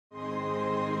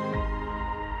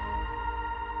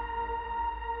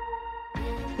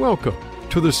Welcome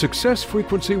to the Success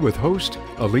Frequency with host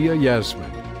Aliyah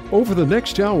Yasmin. Over the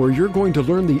next hour, you're going to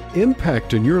learn the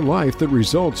impact in your life that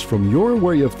results from your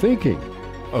way of thinking.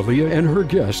 Aliyah and her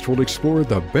guest will explore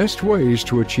the best ways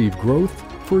to achieve growth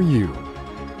for you.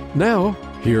 Now,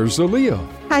 here's Aliyah.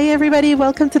 Hi, everybody.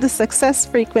 Welcome to the Success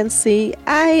Frequency.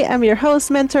 I am your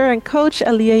host, mentor, and coach,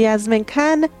 Aliyah Yasmin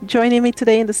Khan. Joining me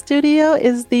today in the studio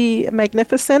is the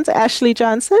magnificent Ashley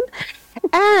Johnson.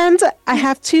 And I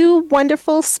have two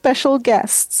wonderful special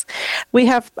guests. We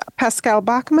have Pascal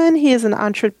Bachman. He is an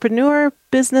entrepreneur,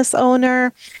 business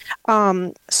owner,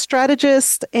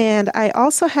 strategist. And I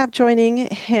also have joining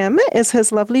him is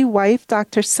his lovely wife,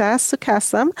 Dr. Sas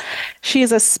Sukasam. She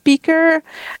is a speaker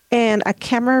and a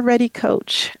camera-ready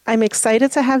coach. I'm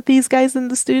excited to have these guys in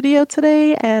the studio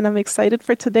today, and I'm excited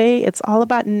for today. It's all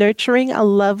about nurturing a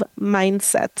love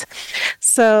mindset.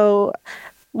 So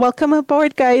welcome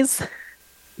aboard, guys.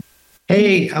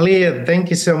 Hey, Aliyah, thank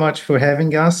you so much for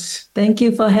having us. Thank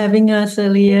you for having us,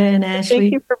 Aliyah and Ashley.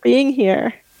 Thank you for being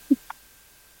here.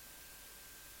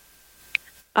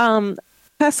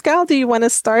 Pascal, do you want to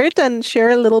start and share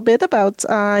a little bit about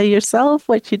yourself,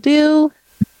 what you do?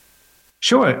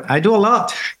 Sure, I do a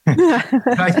lot.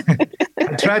 I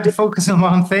try to focus on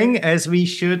one thing, as we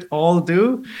should all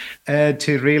do,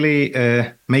 to really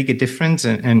make a difference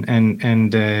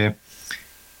and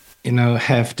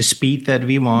have the speed that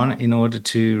we want in order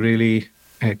to really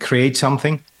create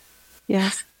something.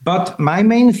 Yes. But my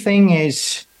main thing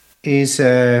is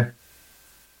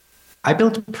I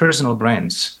build personal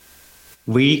brands.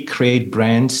 We create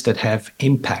brands that have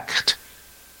impact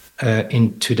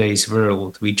in today's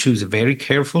world. We choose very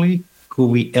carefully who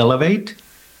we elevate.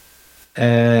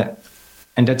 And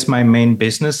that's my main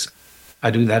business. I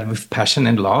do that with passion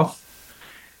and love.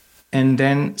 And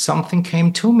then something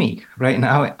came to me. Right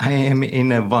now, I am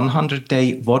in a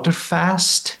 100-day water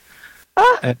fast.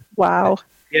 Wow.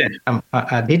 Yeah,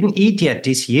 I didn't eat yet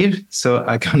this year, so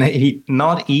I'm going to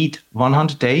not eat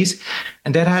 100 days.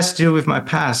 And that has to do with my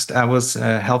past. I was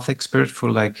a health expert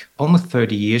for like almost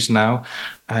 30 years now.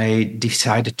 I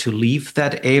decided to leave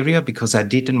that area because I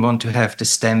didn't want to have the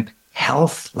stamp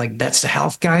health, like that's the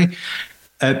health guy.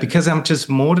 Because I'm just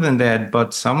more than that,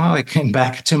 but somehow it came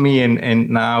back to me, and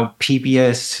now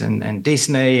PBS and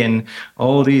Disney and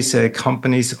all these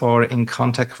companies are in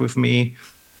contact with me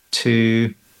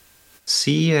to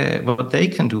see what they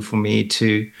can do for me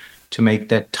to make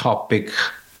that topic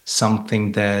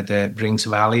something that brings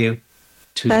value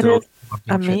to that those.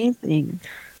 That is amazing.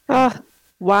 Oh,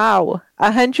 wow.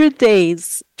 100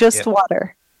 days, just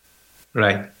water.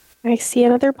 Right. I see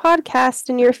another podcast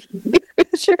in your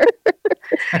future.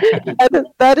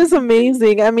 That is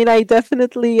amazing. I mean,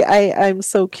 I'm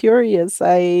so curious.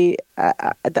 I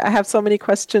have so many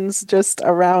questions just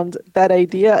around that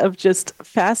idea of just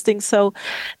fasting. So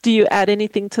do you add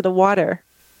anything to the water?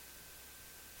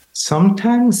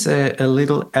 Sometimes a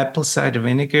little apple cider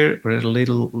vinegar or a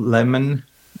little lemon.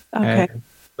 Okay.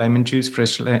 Lemon juice,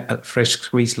 fresh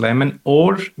squeezed lemon.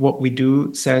 Or what we do,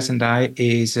 Saz and I,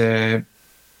 is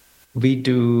we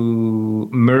do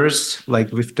myrrh,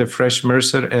 like with the fresh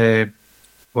myrrh.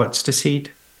 What's the seed?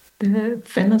 The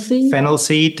fennel seed. Fennel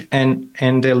seed and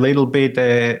a little bit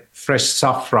fresh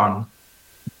saffron.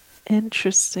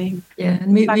 Interesting. Yeah,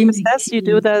 and you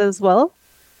do that as well,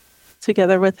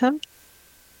 together with him.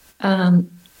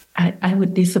 I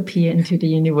would disappear into the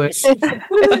universe.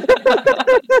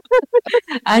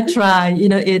 I try.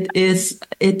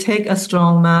 It takes a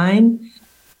strong mind.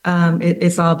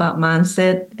 It's all about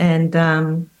mindset, and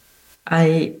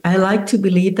I like to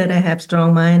believe that I have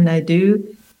strong mind. I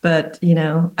do, but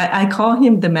I call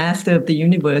him the master of the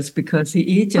universe because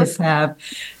he just have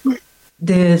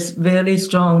this very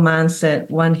strong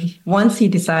mindset. Once he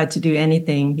decides to do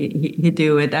anything, he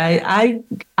do it. I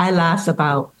last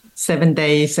about 7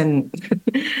 days, and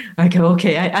I go,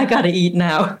 okay, I gotta eat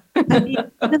now.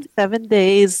 Even 7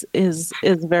 days is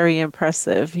very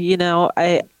impressive.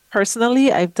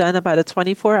 Personally, I've done about a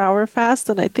 24-hour fast,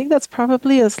 and I think that's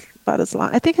probably about as long.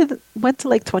 I think it went to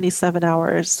like 27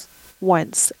 hours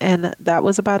once, and that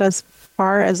was about as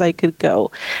far as I could go.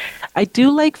 I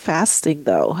do like fasting,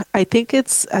 though. I think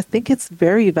it's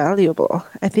very valuable.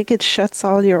 I think it shuts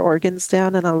all your organs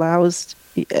down and allows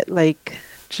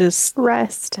just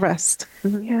rest.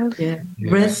 Mm-hmm. Yeah.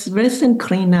 Rest and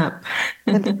clean up.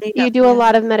 And you do a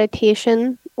lot of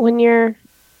meditation when you're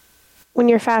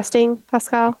fasting,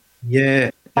 Pascal? Yeah,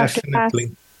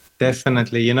 definitely.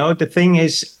 Definitely. The thing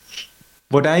is,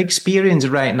 what I experience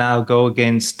right now go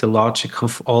against the logic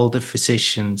of all the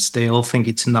physicians. They all think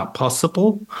it's not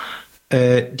possible.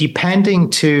 Depending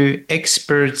to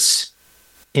experts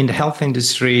in the health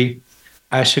industry,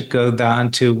 I should go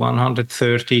down to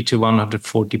 130 to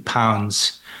 140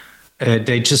 pounds.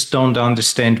 They just don't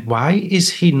understand, why is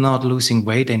he not losing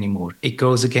weight anymore? It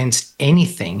goes against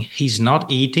anything. He's not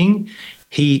eating.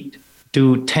 He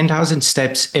do 10,000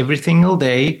 steps every single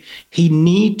day. He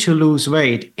need to lose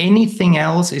weight. Anything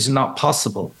else is not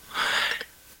possible.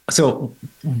 So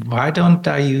why don't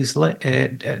I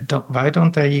why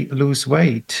don't I lose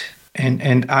weight?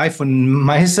 And I for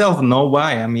myself know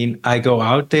why. I mean, I go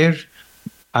out there,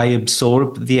 I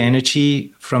absorb the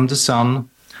energy from the sun,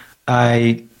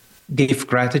 I give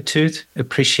gratitude,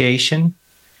 appreciation,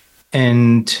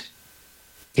 and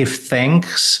give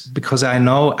thanks, because I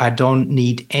know I don't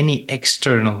need any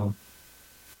external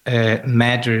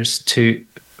matters to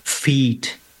feed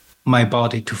my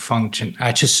body to function.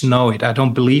 I just know it. I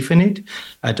don't believe in it.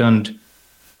 I don't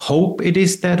hope it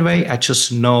is that way. I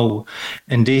just know.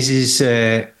 And this is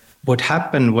what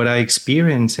happened, what I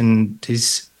experienced. And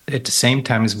this at the same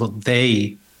time is what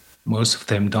most of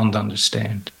them don't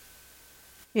understand.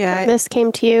 Yeah. This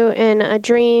came to you in a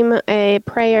dream, a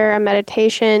prayer, a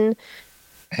meditation.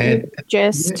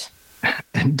 Just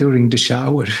and during the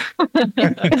shower.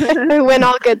 When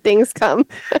all good things come.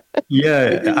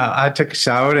 Yeah, I took a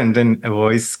shower, and then a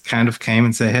voice kind of came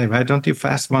and said, "Hey, why don't you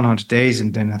fast 100 days?"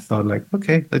 And then I thought, like,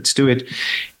 okay, let's do it.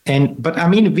 But I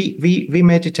mean, we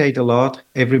meditate a lot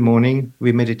every morning.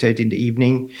 We meditate in the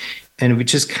evening, and we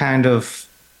just kind of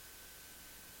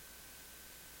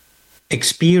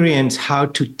experience how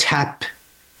to tap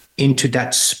into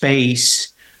that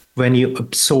space when you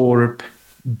absorb,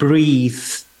 breathe,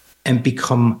 and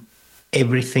become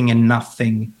everything and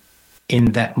nothing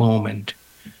in that moment.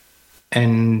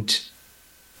 And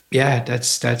yeah,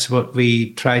 that's what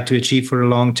we tried to achieve for a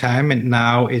long time. And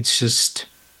now it's just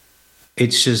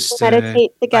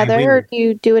meditate together, or do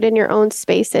you do it in your own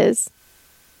spaces?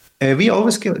 We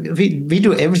always we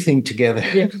do everything together.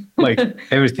 Yeah. Like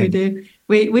everything.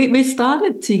 We do. We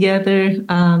started together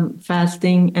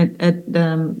fasting at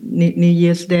New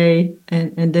Year's Day,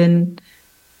 and then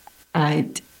I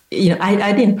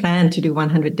didn't plan to do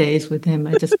 100 days with him.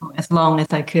 I just as long as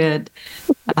I could,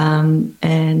 and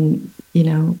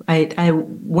I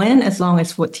went as long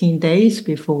as 14 days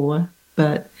before,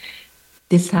 but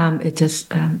this time it's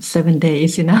just 7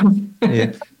 days.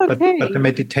 Yeah, Okay. but the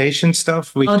meditation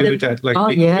stuff we do that. Like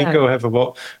we go have a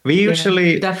walk. We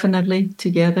usually definitely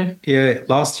together. Yeah,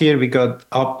 last year we got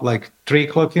up like 3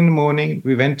 o'clock in the morning.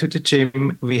 We went to the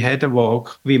gym. We had a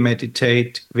walk. We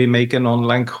meditate. We make an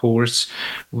online course.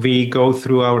 We go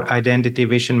through our identity,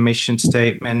 vision, mission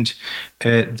statement.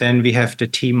 Then we have the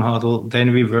team huddle.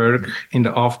 Then we work. In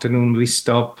the afternoon we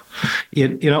stop.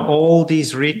 All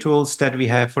these rituals that we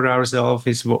have for ourselves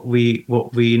is what we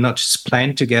not just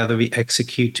plan together. We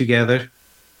execute together.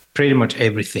 Pretty much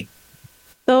everything.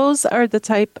 That's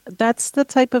the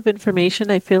type of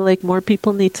information I feel like more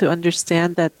people need to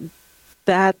understand,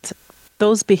 that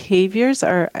those behaviors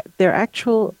they're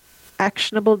actual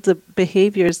actionable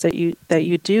behaviors that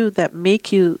you do that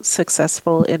make you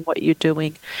successful in what you're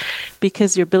doing,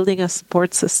 because you're building a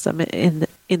support system in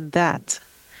that.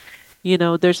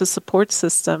 There's a support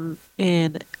system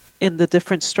in the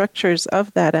different structures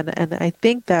of that, and I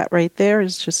think that right there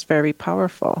is just very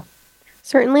powerful.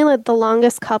 Certainly, like the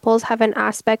longest couples have an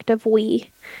aspect of we,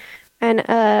 and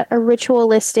a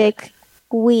ritualistic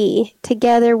we.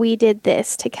 Together we did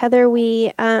this. Together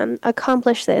we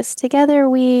accomplished this. Together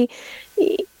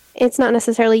it's not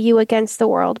necessarily you against the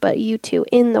world, but you two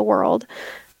in the world.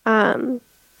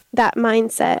 That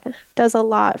mindset does a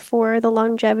lot for the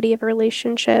longevity of a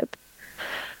relationship.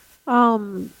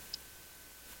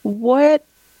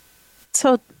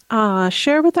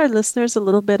 Share with our listeners a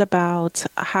little bit about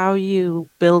how you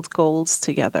build goals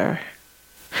together.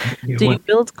 Do you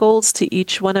build goals to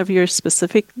each one of your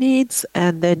specific needs,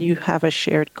 and then you have a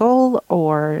shared goal,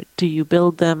 or do you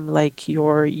build them like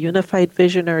your unified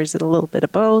vision, or is it a little bit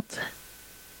of both?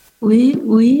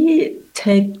 We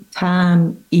take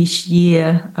time each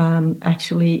year,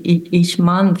 actually each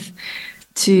month,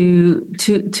 to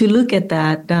look at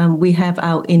that. We have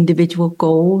our individual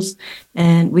goals,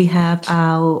 and we have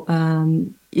our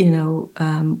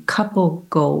couple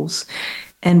goals,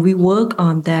 and we work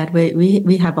on that.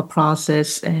 We have a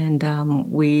process, and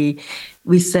we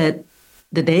set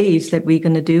the days that we're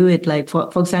going to do it. Like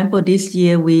for example, this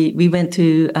year we went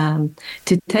to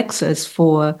Texas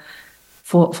for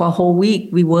a whole week.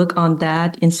 We work on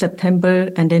that in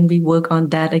September, and then we work on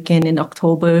that again in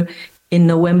October. In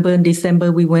November and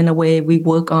December, we went away. We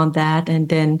work on that, and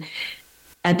then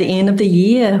at the end of the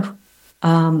year,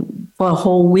 for a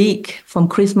whole week, from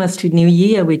Christmas to New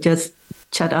Year, we just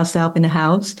shut ourselves in the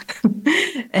house,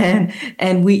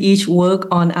 and we each work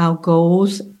on our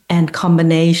goals and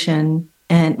combination.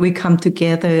 And we come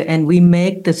together and we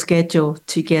make the schedule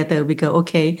together. We go,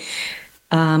 okay,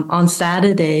 on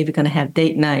Saturday we're going to have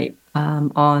date night.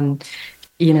 On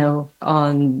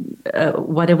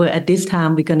whatever at this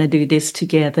time we're going to do this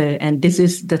together, and this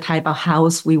is the type of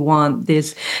house we want.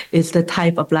 This is the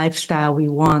type of lifestyle we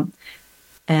want,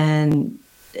 and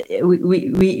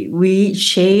we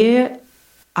share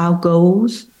our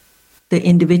goals, the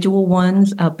individual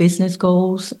ones, our business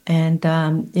goals. And,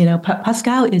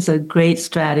 Pascal is a great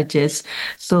strategist.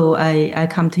 So I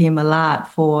come to him a lot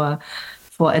for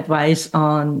advice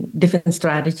on different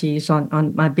strategies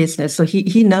on my business. So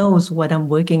he knows what I'm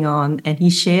working on, and he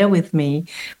shares with me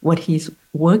what he's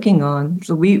working on.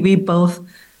 So we both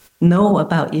know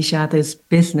about each other's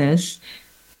business.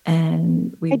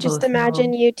 And I just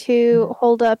imagine you two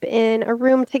hold up in a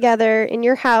room together in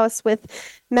your house with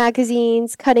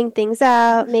magazines, cutting things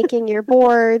out, making your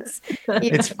boards.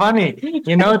 It's funny,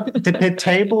 the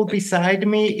table beside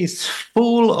me is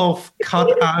full of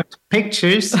cut out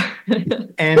pictures,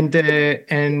 and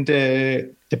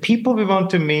the people we want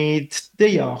to meet,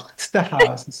 the yacht, the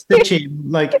house, the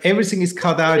gym, like everything is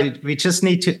cut out. We just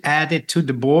need to add it to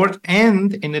the board,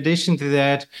 and in addition to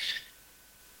that,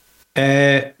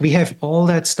 we have all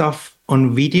that stuff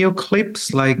on video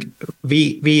clips. Like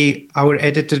our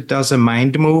editor does a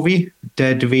mind movie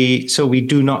so we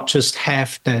do not just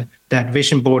have that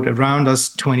vision board around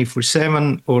us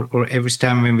 24/7 or every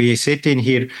time when we sit in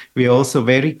here. We also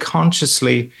very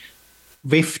consciously,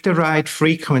 with the right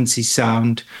frequency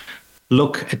sound,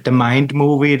 look at the mind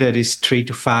movie that is 3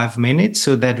 to 5 minutes,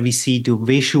 so that we see the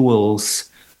visuals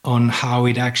on how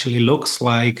it actually looks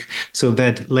like, so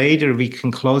that later we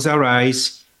can close our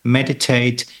eyes,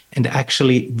 meditate, and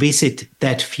actually visit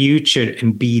that future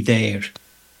and be there.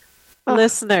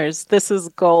 Listeners, this is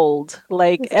gold.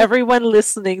 Like everyone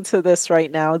listening to this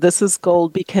right now, this is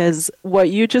gold, because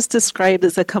what you just described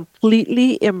is a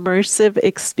completely immersive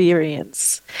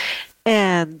experience.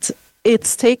 And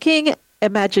it's taking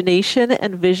imagination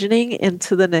and visioning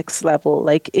into the next level.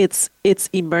 Like it's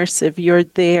immersive. You're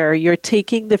there. You're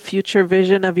taking the future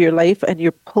vision of your life and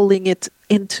you're pulling it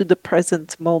into the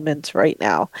present moment right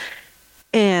now.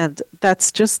 And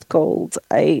that's just gold.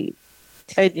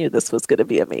 I knew this was going to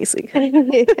be amazing.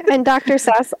 And Dr.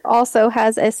 Sass also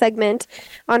has a segment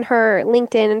on her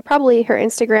LinkedIn and probably her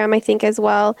Instagram, I think, as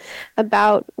well,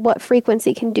 about what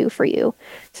frequency can do for you.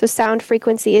 So sound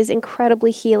frequency is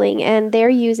incredibly healing, and they're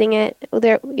using it.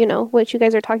 What you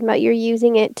guys are talking about, you're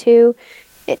using it to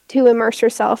immerse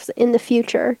yourself in the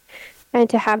future and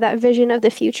to have that vision of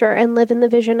the future and live in the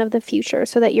vision of the future,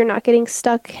 so that you're not getting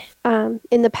stuck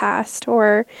in the past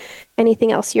or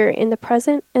anything else. You're in the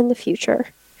present and the future,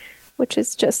 which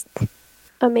is just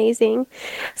amazing.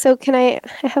 So I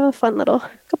have a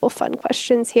couple fun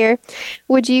questions here.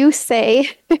 Would you say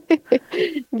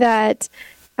that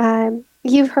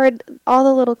you've heard all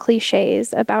the little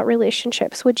cliches about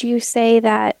relationships? Would you say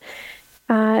that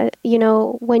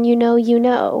when you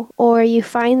know, or you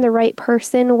find the right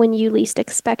person when you least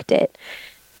expect it?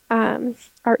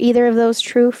 Are either of those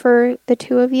true for the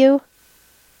two of you?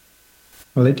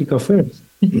 I'll let you go first.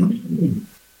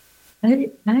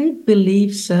 I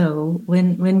believe so.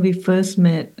 When we first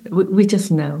met, we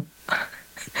just know.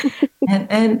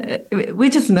 and we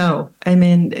just know. I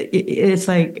mean, it's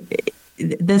like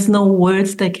there's no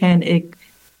words that can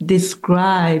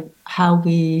describe how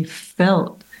we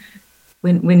felt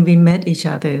when we met each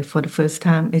other for the first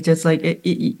time. It's just like,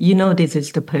 this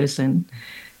is the person.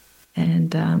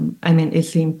 And it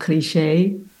seemed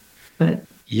cliche, but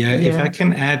yeah, if I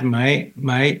can add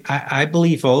I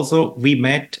believe also we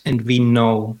met and we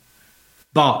know,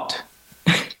 but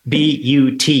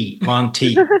B-U-T, one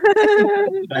T.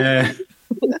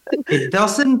 It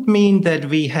doesn't mean that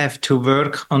we have to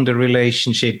work on the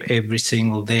relationship every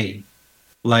single day.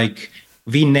 Like,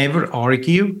 we never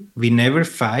argue, we never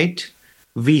fight.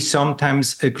 We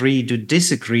sometimes agree to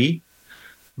disagree,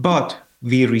 but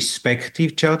we respect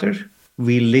each other.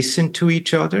 We listen to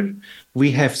each other.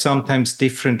 We have sometimes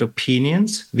different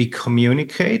opinions. We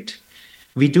communicate.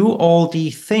 We do all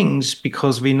these things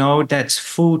because we know that's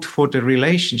food for the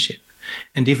relationship.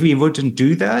 And if we wouldn't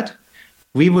do that,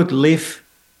 we would live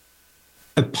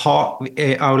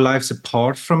our lives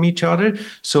apart from each other.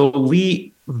 So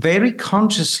we very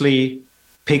consciously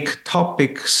pick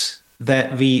topics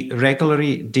that we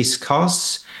regularly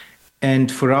discuss.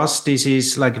 And for us, this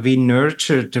is like we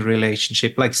nurture the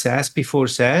relationship. Like Sass before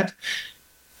said,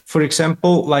 for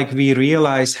example, like we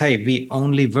realize, hey, we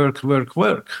only work.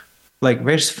 Like,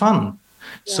 where's fun?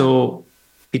 Yeah. So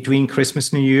between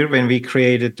Christmas and New Year, when we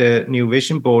created the new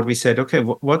vision board, we said, okay,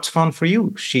 what's fun for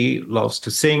you? She loves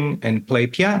to sing and play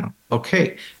piano.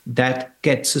 Okay, that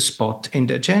gets a spot in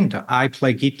the agenda. I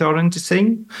play guitar and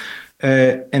sing.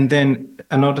 And then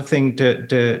another thing,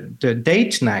 the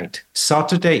date night,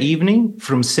 Saturday evening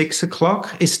from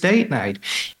 6:00 is date night.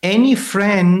 Any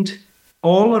friend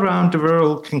all around the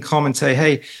world can come and say,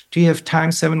 hey, do you have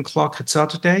time 7:00 at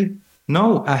Saturday?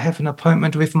 No, I have an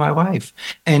appointment with my wife.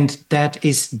 And that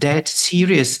is that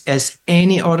serious as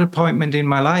any other appointment in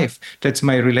my life. That's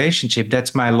my relationship.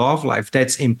 That's my love life.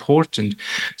 That's important.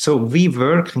 So we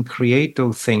work and create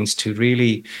those things to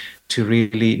really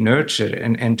nurture.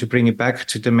 And to bring it back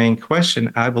to the main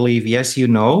question, I believe, yes,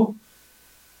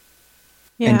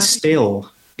 and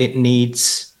still it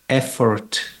needs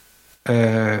effort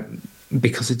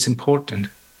because it's important.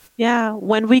 Yeah,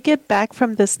 when we get back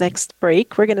from this next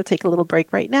break, we're going to take a little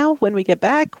break right now. When we get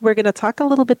back, we're going to talk a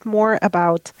little bit more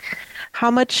about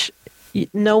how much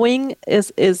knowing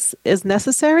is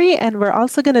necessary, and we're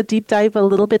also going to deep dive a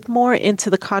little bit more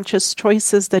into the conscious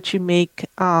choices that you make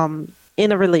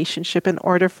in a relationship in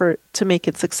order to make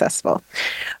it successful.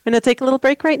 We're going to take a little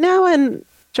break right now and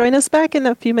join us back in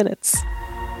a few minutes.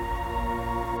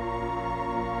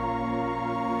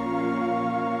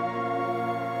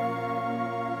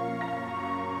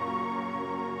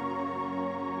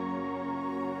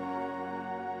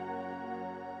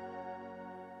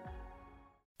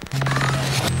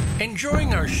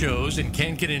 Enjoying our shows and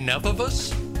can't get enough of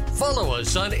us? Follow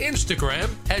us on Instagram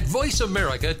at Voice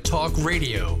America Talk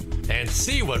Radio and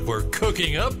see what we're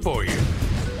cooking up for you.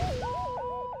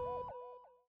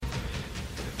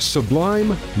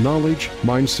 Sublime Knowledge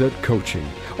Mindset Coaching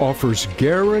offers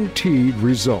guaranteed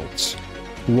results.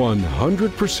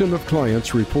 100% of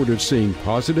clients reported seeing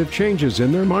positive changes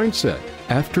in their mindset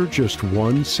after just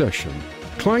one session.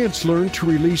 Clients learn to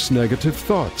release negative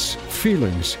thoughts,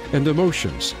 feelings, and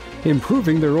emotions,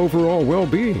 improving their overall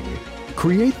well-being.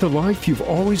 Create the life you've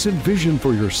always envisioned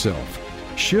for yourself.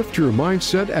 Shift your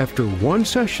mindset after one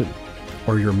session,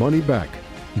 or your money back,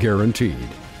 guaranteed.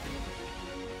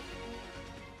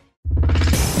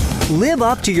 Live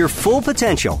up to your full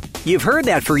potential. You've heard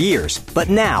that for years, but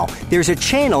now there's a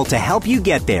channel to help you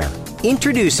get there.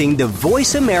 Introducing the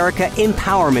Voice America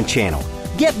Empowerment Channel.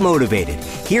 Get motivated,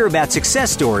 hear about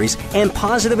success stories, and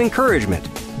positive encouragement.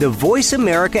 The Voice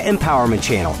America Empowerment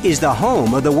Channel is the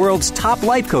home of the world's top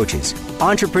life coaches,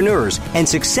 entrepreneurs, and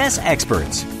success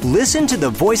experts. Listen to the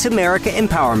Voice America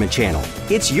Empowerment Channel.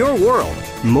 It's your world.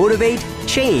 Motivate,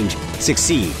 change,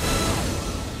 succeed.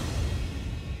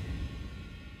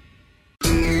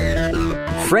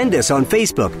 Friend us on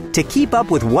Facebook to keep up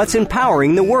with what's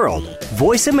empowering the world.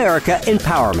 Voice America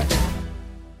Empowerment.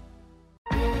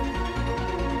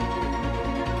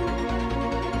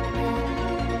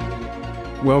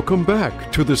 Welcome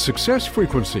back to the Success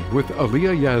Frequency with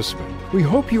Aliyah Yasmin. We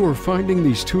hope you are finding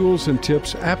these tools and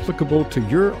tips applicable to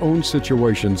your own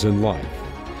situations in life.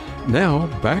 Now,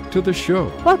 back to the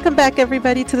show. Welcome back,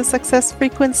 everybody, to the Success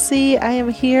Frequency. I am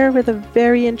here with a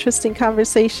very interesting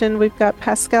conversation. We've got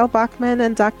Pascal Bachman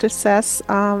and Dr. Sess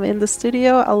in the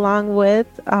studio, along with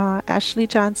Ashley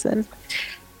Johnson.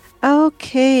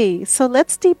 Okay, so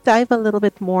let's deep dive a little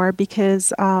bit more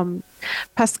because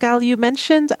Pascal, you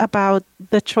mentioned about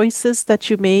the choices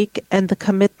that you make and the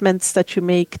commitments that you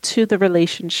make to the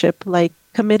relationship, like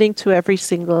committing to every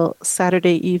single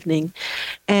Saturday evening,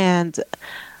 and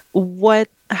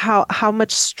how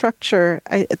much structure.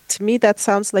 To me, that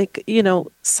sounds like,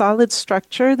 solid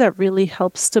structure that really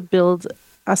helps to build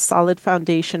a solid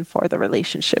foundation for the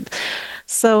relationship.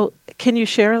 So can you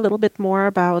share a little bit more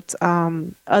about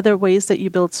other ways that you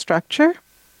build structure?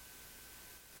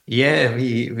 Yeah,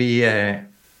 we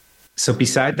so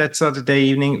beside that Saturday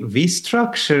evening, we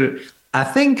structure, I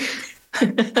think,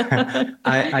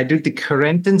 I do the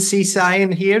currency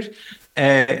sign here.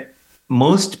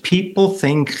 Most people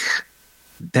think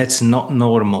that's not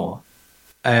normal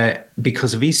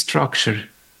because we structure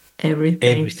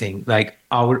everything. Like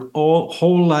our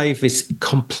whole life is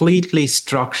completely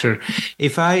structured.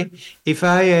 If I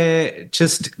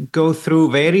just go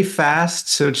through very fast,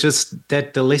 so just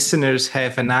that the listeners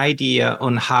have an idea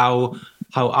on how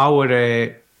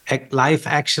our life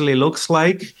actually looks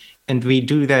like, and we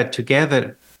do that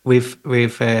together with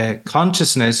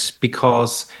consciousness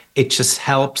because it just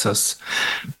helps us.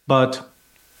 But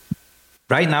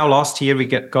right now, last year we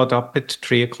got up at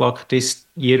 3:00. This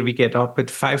year we get up at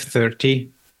 5:30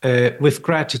 with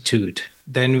gratitude.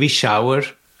 Then we shower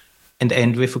and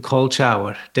end with a cold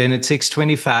shower. Then at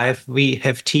 6:25 we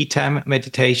have tea time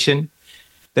meditation.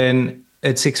 Then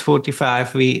at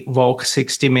 6:45 we walk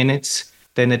 60 minutes.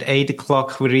 Then at 8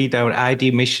 o'clock, we read our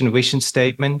ID, mission, vision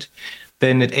statement.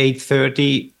 Then at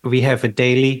 8:30, we have a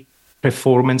daily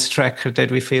performance tracker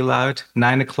that we fill out.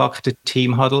 9 o'clock, the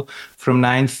team huddle. From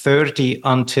 9:30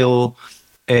 until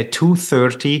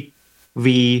 2:30,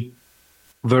 we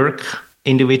work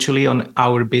individually on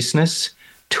our business.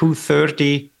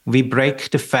 2:30, we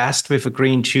break the fast with a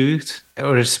green juice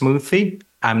or a smoothie.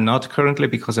 I'm not currently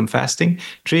because I'm fasting.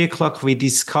 3 o'clock, we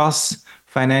discuss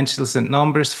financials and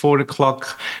numbers. 4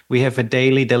 o'clock, we have a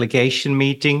daily delegation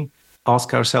meeting,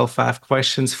 ask ourselves 5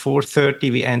 questions.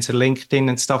 4:30, we answer LinkedIn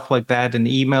and stuff like that and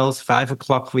emails. 5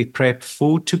 o'clock, we prep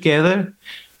food together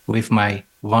with my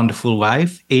wonderful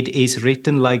wife. It is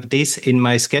written like this in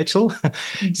my schedule.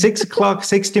 6 o'clock,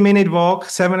 60-minute walk.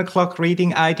 7 o'clock,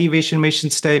 reading ID, vision,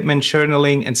 mission statement,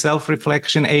 journaling, and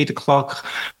self-reflection. 8 o'clock,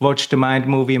 watch the mind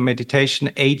movie and meditation.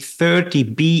 8:30,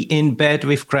 be in bed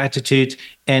with gratitude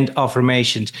and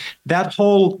affirmations. That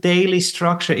whole daily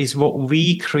structure is what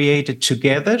we created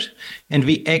together, and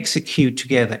we execute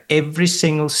together every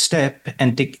single step.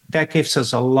 And that gives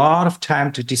us a lot of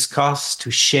time to discuss,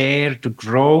 to share, to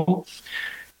grow.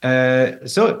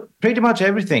 So pretty much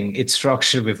everything, it's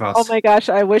structured with us. Oh my gosh,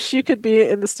 I wish you could be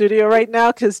in the studio right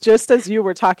now, because just as you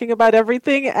were talking about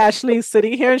everything, Ashley's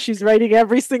sitting here and she's writing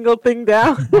every single thing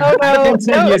down. Oh, no,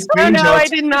 send you a no, I screenshot.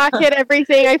 did not get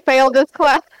everything. I failed this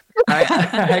class.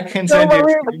 I can Don't send you a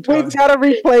worry, screenshot. we've got a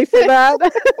replay for that.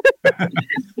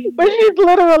 But she's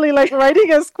literally like writing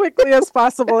as quickly as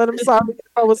possible. And I'm sorry if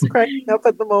I was cracking up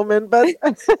at the moment, but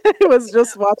I was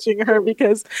just watching her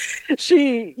because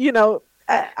she,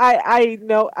 I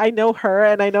know her,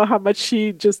 and I know how much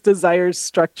she just desires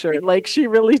structure. Like, she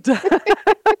really does.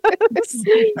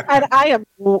 And I am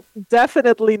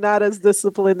definitely not as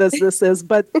disciplined as this is,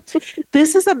 but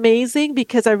this is amazing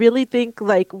because I really think,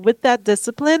 like, with that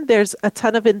discipline, there's a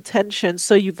ton of intention.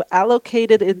 So you've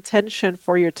allocated intention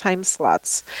for your time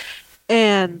slots.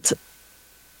 And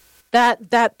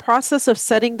that process of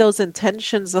setting those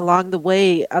intentions along the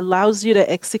way allows you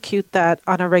to execute that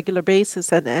on a regular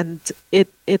basis, and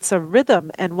it's a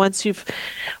rhythm. And once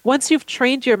you've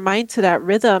trained your mind to that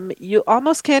rhythm, you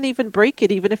almost can't even break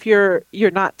it. Even if you're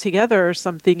not together or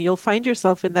something, you'll find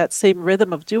yourself in that same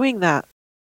rhythm of doing that.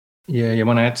 Yeah, you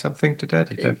want to add something to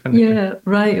that? Definitely. Yeah,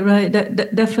 right.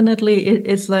 Definitely,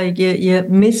 it's like you're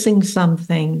missing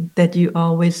something that you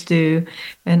always do.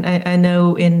 And I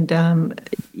know in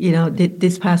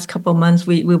this past couple of months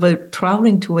we were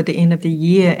traveling toward the end of the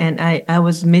year, and I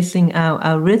was missing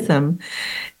our rhythm,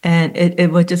 and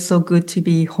it was just so good to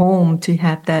be home to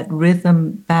have that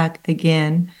rhythm back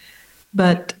again.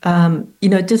 But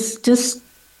just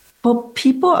for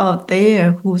people out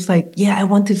there who's like, yeah, I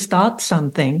want to start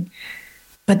something,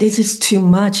 but this is too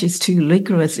much. It's too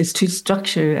rigorous. It's too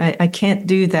structured. I can't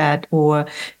do that. Or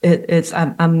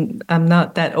I'm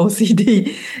not that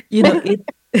OCD.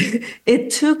 It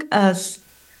took us.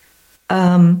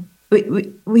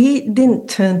 We didn't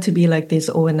turn to be like this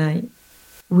overnight.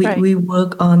 We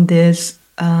work on this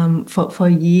for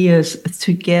years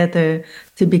together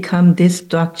to become this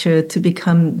structure, to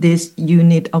become this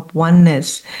unit of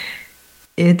oneness.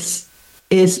 It's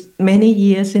many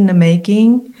years in the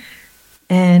making,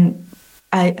 and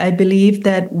I believe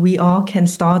that we all can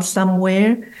start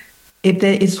somewhere. If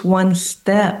there is one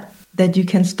step that you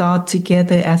can start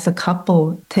together as a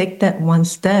couple, take that one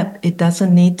step. It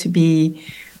doesn't need to be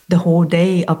the whole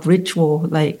day of ritual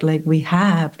like we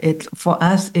have. It for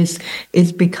us is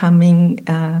becoming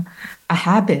a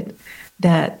habit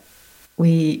that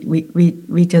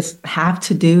we just have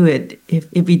to do it.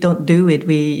 If we don't do it,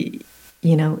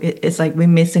 it's like we're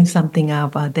missing something out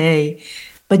of our day.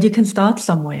 But you can start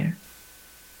somewhere.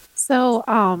 So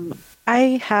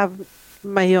I have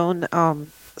my own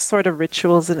sort of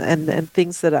rituals and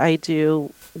things that I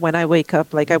do when I wake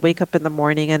up. Like, I wake up in the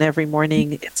morning, and every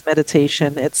morning it's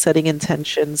meditation, it's setting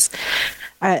intentions.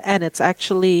 And it's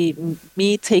actually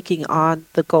me taking on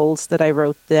the goals that I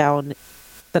wrote down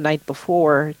the night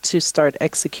before to start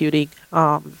executing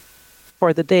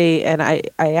for the day. And I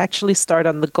actually start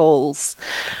on the goals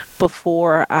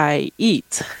before I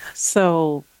eat.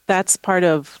 So that's part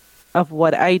of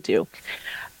what I do.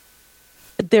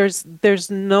 There's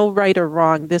no right or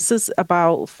wrong. This is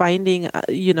about finding,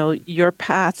 your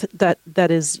path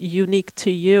that is unique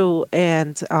to you,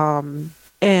 and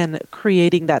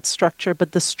creating that structure.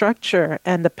 But the structure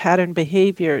and the pattern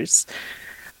behaviors,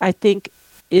 I think,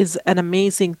 is an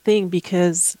amazing thing,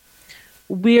 because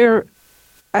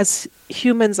as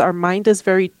humans, our mind is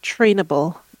very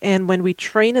trainable. And when we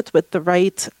train it with the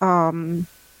right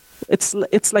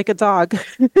It's like a dog.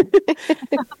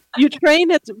 You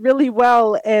train it really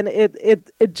well, and it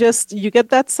just, you get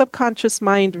that subconscious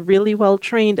mind really well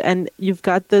trained, and you've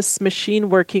got this machine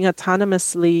working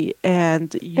autonomously,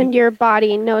 and And your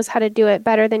body knows how to do it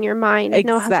better than your mind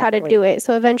knows how to Exactly. do it.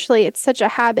 So eventually it's such a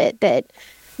habit that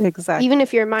exactly. even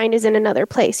if your mind is in another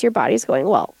place, your body's going,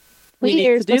 well, We need we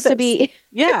are to do supposed to this. be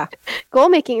Yeah. goal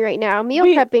making right now, meal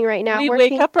We- prepping right now, We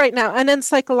working. wake up right now, and then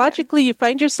psychologically you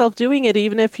find yourself doing it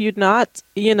even if you're not,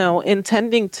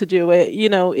 intending to do it.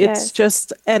 It's Yes.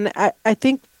 just, and I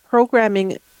think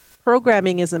programming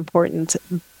is important.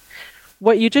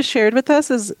 What you just shared with us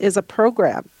is a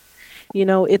program.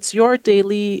 It's your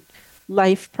daily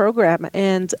life program,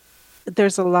 and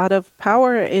there's a lot of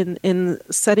power in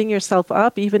setting yourself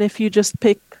up, even if you just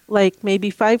pick like maybe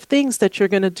 5 things that you're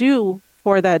going to do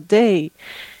for that day.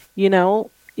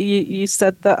 You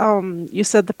set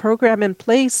the program in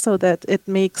place so that it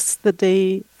makes the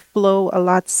day flow a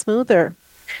lot smoother.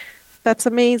 That's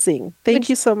amazing. Thank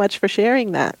you so much for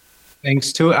sharing that.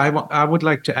 Thanks too. I would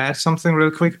like to add something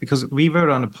real quick, because we were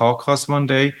on a podcast one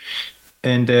day,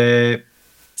 and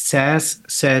Saz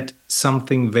said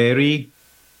something very,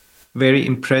 very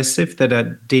impressive that I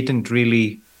didn't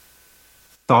really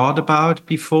thought about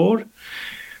before.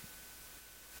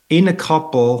 In a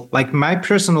couple, like, my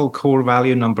personal core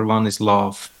value number 1 is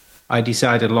love. I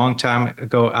decided a long time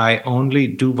ago, I only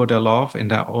do what I love,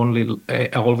 and I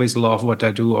always love what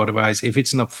I do. Otherwise, if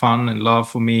it's not fun and love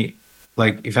for me,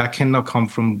 like, if I cannot come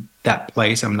from that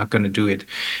place, I'm not going to do it.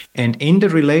 And in the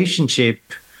relationship,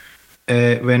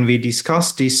 when we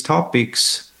discuss these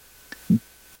topics,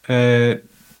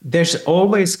 there's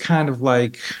always kind of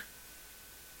like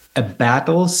a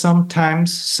battle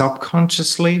sometimes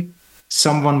subconsciously.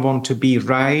 Someone want to be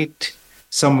right,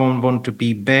 someone want to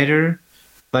be better,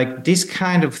 like this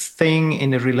kind of thing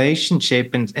in a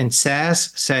relationship. And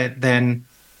Saz said, then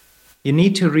you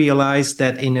need to realize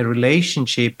that in a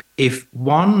relationship, if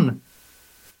one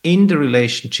in the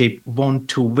relationship want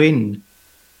to win,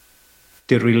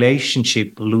 the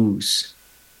relationship lose.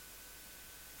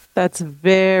 That's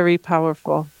very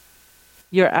powerful.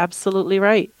 You're absolutely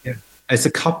right. Yeah. As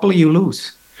a couple, you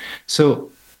lose. So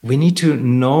we need to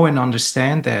know and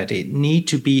understand that it need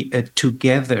to be a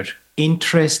together,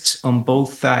 interests on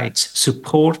both sides,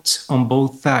 supports on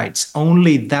both sides.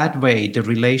 Only that way the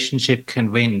relationship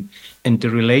can win, and the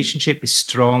relationship is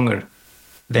stronger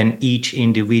than each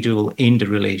individual in the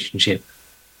relationship.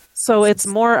 So it's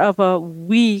more of a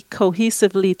we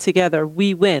cohesively together,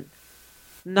 we win,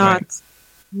 not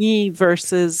me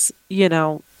versus,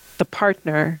 the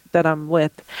partner that I'm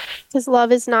with. Because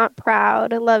love is not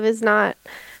proud. Love is not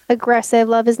aggressive.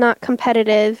 Love is not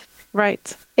competitive.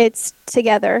 Right. It's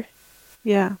together.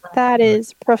 Yeah. That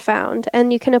is profound.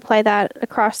 And you can apply that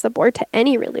across the board to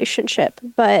any relationship.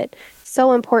 But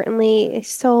so importantly,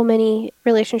 so many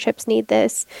relationships need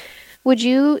this. Would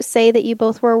you say that you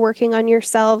both were working on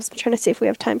yourselves? I'm trying to see if we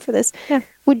have time for this. Yeah.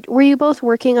 Were you both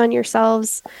working on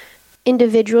yourselves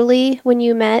individually when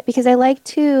you met? Because I like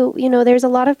to, there's a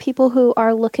lot of people who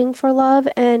are looking for love,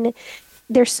 and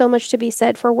there's so much to be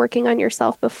said for working on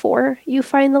yourself before you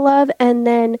find the love. And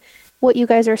then what you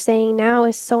guys are saying now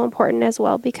is so important as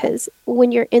well, because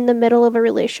when you're in the middle of a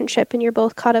relationship and you're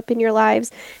both caught up in your lives,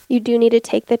 you do need to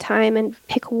take the time and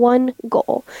pick one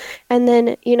goal and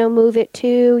then, move it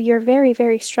to your very,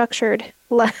 very structured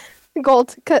goal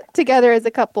to cut together as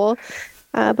a couple.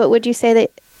 But would you say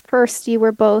that first you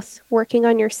were both working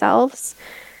on yourselves?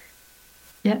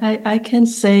 Yeah, I can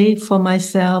say for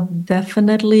myself,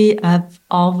 definitely I've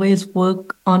always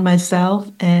worked on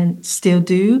myself and still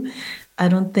do. I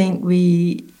don't think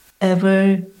we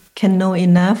ever can know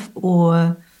enough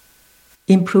or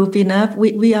improve enough.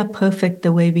 We are perfect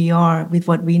the way we are with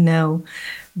what we know,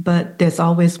 but there's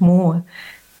always more.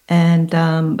 And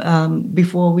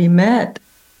before we met,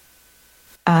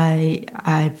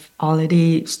 I've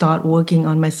already started working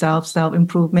on myself,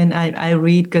 self-improvement. I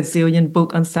read gazillion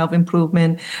book on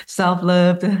self-improvement,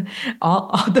 self-love,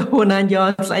 all the whole 9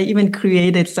 yards. I even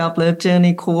created self-love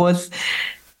journey course.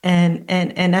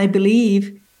 And I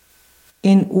believe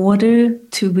in order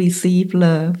to receive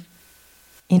love,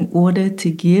 in order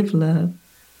to give love,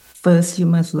 first you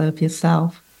must love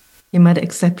yourself. You must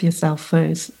accept yourself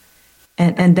first.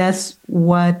 And that's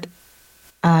what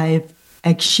I've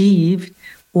achieved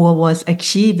or was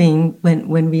achieving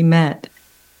when we met.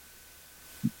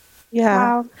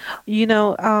 Yeah.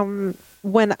 Wow.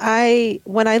 When I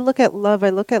look at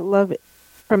love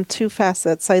from 2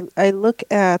 facets. I look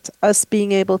at us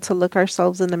being able to look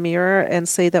ourselves in the mirror and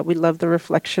say that we love the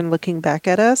reflection looking back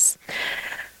at us.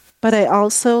 But I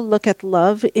also look at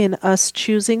love in us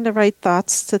choosing the right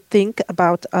thoughts to think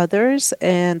about others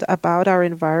and about our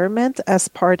environment as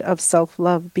part of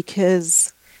self-love,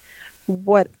 because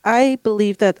what I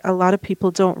believe that a lot of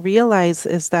people don't realize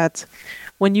is that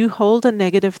when you hold a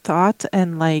negative thought,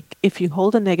 and like if you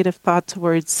hold a negative thought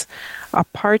towards a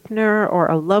partner or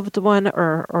a loved one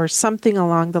or something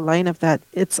along the line of that,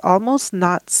 it's almost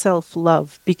not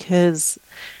self-love, because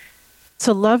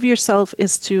to love yourself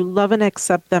is to love and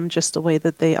accept them just the way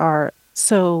that they are.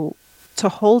 So to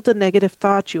hold the negative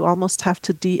thought, you almost have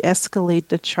to de-escalate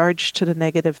the charge to the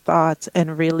negative thought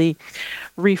and really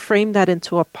reframe that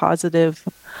into a positive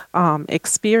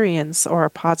experience or a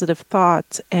positive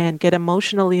thought, and get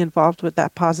emotionally involved with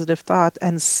that positive thought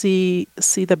and see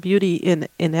the beauty in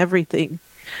everything.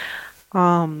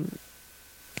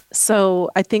 So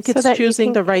I think So it's that you choosing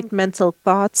can the right mental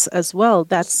thoughts as well.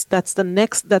 That's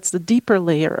the deeper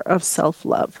layer of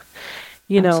self-love.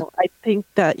 I think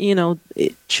that,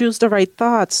 choose the right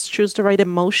thoughts, choose the right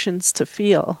emotions to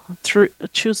feel,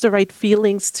 choose the right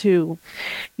feelings to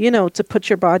put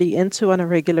your body into on a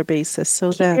regular basis,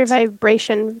 so keep your that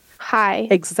vibration high.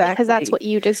 exactly, Because that's what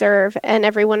you deserve and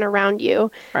everyone around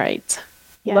you. right.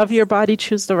 Yes. Love your body,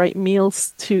 choose the right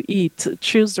meals to eat,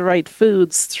 choose the right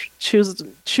foods,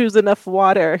 choose enough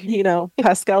water.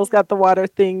 Pascal's got the water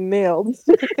thing nailed.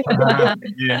 Yeah.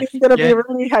 He's going to be Yeah.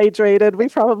 really hydrated. We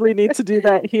probably need to do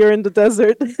that here in the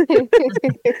desert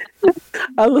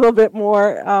a little bit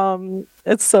more.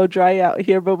 It's so dry out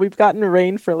here, but we've gotten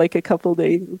rain for like a couple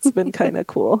days. It's been kind of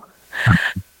cool.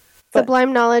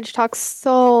 Sublime Knowledge talks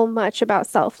so much about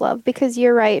self-love, because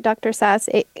you're right, Dr. Sass.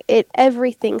 It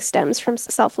everything stems from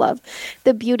self-love.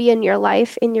 The beauty in your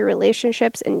life, in your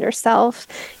relationships, in yourself,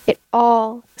 it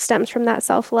all stems from that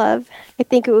self-love. I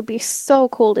think it would be so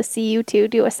cool to see you two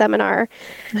do a seminar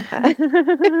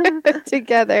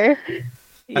together.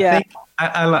 Yeah. I think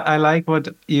I like what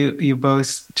you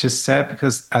both just said,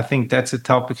 because I think that's a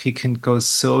topic you can go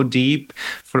so deep.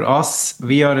 For us,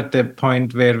 we are at the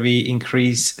point where we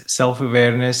increase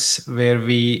self-awareness, where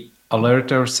we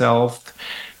alert ourselves,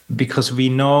 because we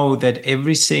know that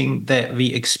everything that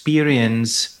we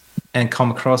experience and come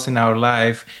across in our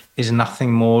life is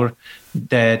nothing more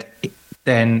than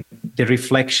the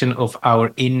reflection of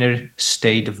our inner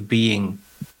state of being.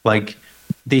 Like,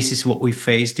 this is what we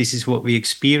face, this is what we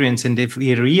experience. And if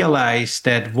we realize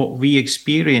that what we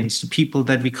experience, the people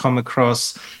that we come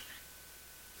across,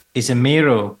 is a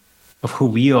mirror of who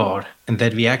we are, and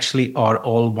that we actually are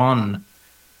all one,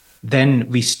 then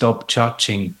we stop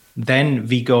judging. Then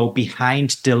we go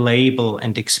behind the label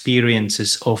and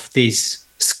experiences of these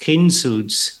skin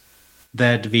suits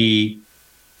that we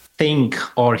think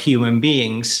are human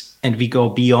beings, and we go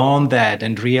beyond that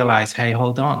and realize, hey,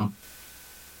 hold on.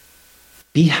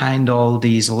 Behind all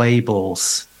these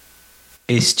labels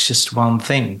is just one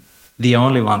thing, the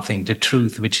only one thing, the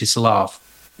truth, which is love,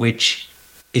 which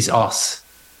is us.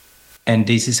 And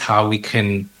this is how we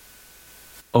can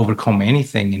overcome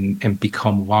anything and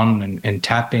become one and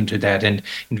tap into that. And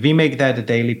we make that a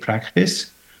daily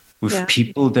practice with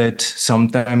people that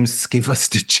sometimes give us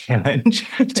the challenge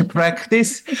to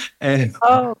practice.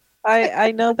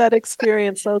 I know that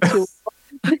experience so too.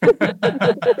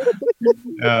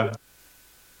 Yeah.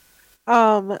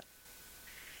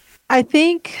 I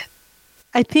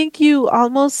think you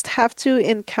almost have to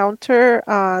encounter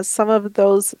some of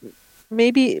those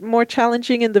maybe more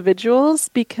challenging individuals,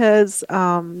 because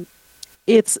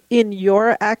it's in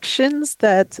your actions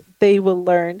that they will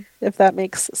learn, if that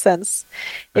makes sense.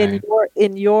 Right.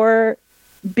 In your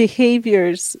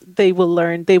behaviors, they will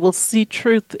learn. They will see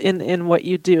truth in what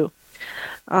you do.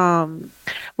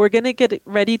 We're going to get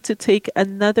ready to take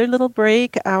another little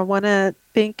break. I want to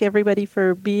thank everybody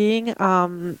for being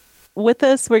with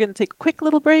us. We're going to take a quick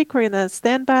little break. We're going to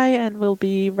stand by, and we'll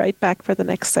be right back for the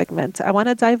next segment. I want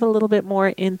to dive a little bit more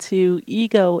into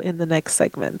ego in the next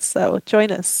segment. So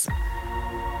join us.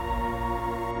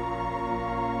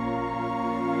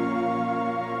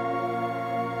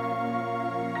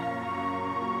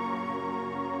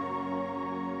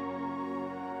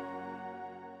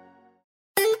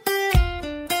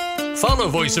 Follow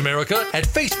Voice America at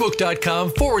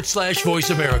facebook.com/Voice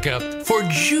America for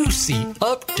juicy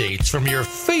updates from your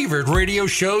favorite radio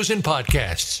shows and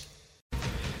podcasts.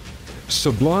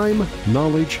 Sublime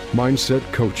Knowledge Mindset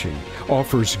Coaching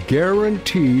offers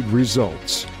guaranteed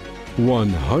results.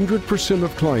 100%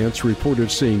 of clients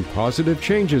reported seeing positive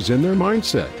changes in their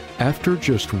mindset after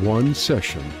just one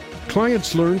session.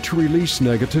 Clients learn to release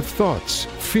negative thoughts,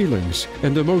 feelings,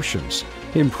 and emotions,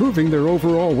 improving their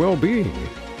overall well-being.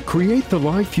 Create the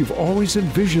life you've always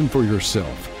envisioned for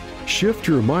yourself. Shift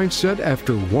your mindset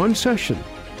after one session.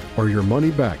 or your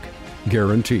money back,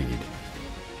 guaranteed.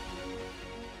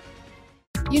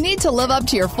 You need to live up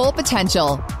to your full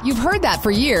potential. You've heard that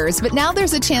for years, but now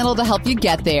there's a channel to help you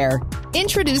get there.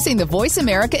 Introducing the Voice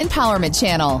America Empowerment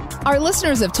Channel. Our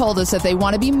listeners have told us that they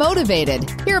want to be motivated,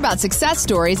 hear about success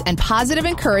stories, and positive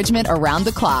encouragement around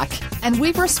the clock. And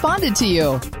we've responded to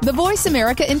you. The Voice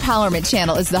America Empowerment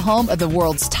Channel is the home of the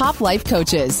world's top life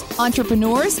coaches,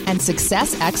 entrepreneurs, and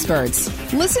success experts.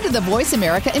 Listen to the Voice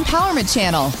America Empowerment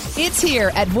Channel. It's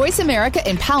here at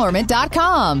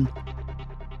voiceamericaempowerment.com.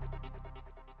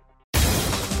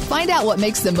 Find out what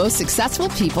makes the most successful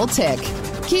people tick.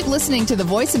 Keep listening to the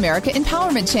Voice America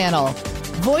Empowerment Channel.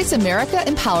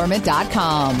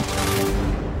 voiceamericaempowerment.com.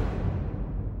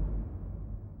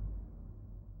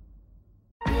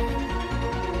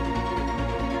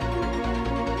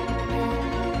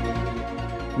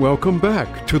 Welcome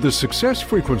back to the Success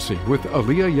Frequency with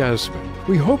Aliyah Yasmin.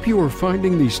 We hope you are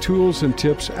finding these tools and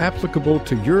tips applicable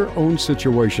to your own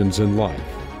situations in life.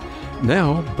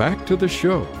 Now, back to the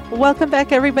show. Welcome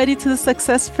back, everybody, to the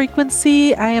Success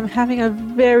Frequency. I am having a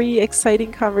very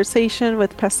exciting conversation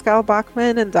with Pascal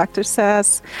Bachman and Dr.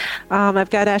 Sass.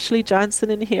 I've got Ashley Johnson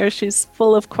in here. She's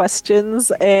full of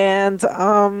questions, and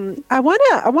I want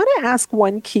to ask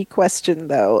one key question,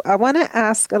 though. I want to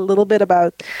ask a little bit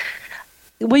about.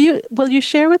 Will you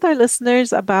share with our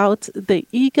listeners about the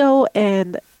ego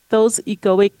and those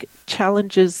egoic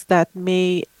challenges that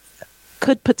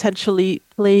could potentially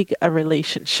plague a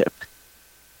relationship?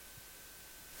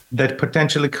 That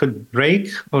potentially could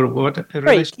break, or what?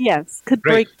 Yes, could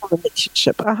break a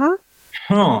relationship.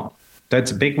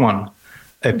 That's a big one,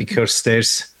 because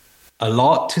there's a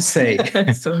lot to say.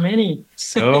 So many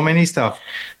stuff.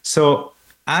 So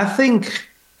I think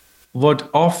what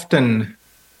often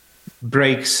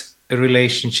breaks a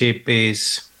relationship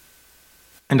is,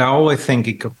 and I always think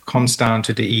it comes down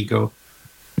to the ego,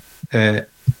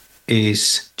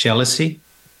 is jealousy,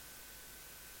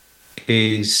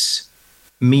 is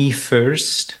me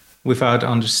first, without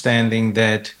understanding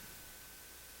that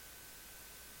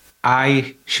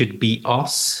I should be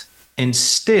us. And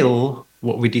still,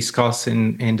 what we discuss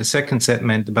in the second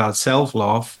segment about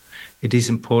self-love, it is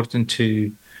important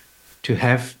to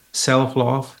have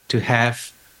self-love, to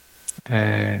have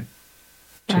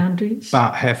boundaries.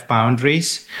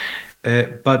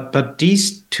 But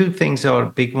these two things are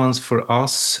big ones for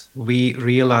us. We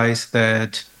realize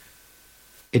that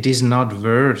it is not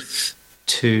worth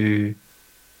to.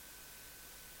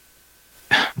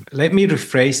 Let me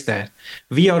rephrase that.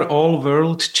 We are all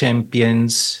world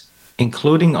champions,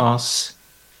 including us,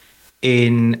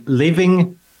 in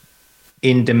living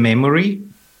in the memory,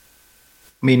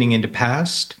 meaning in the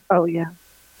past. Oh, yeah.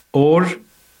 Or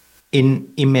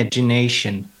in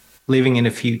imagination, living in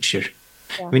the future.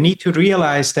 Yeah. We need to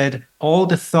realize that all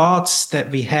the thoughts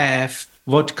that we have,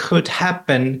 what could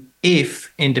happen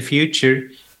if in the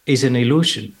future, is an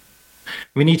illusion.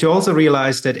 We need to also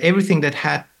realize that everything that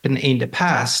happened in the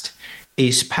past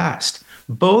is past.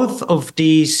 Both of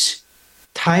these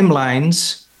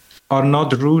timelines are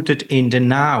not rooted in the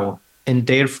now, and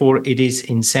therefore it is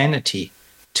insanity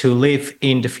to live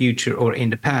in the future or in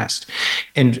the past.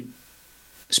 And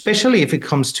especially if it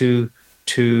comes to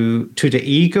the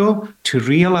ego, to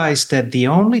realize that the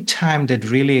only time that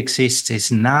really exists is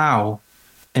now,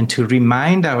 and to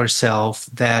remind ourselves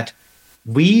that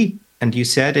we, and you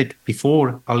said it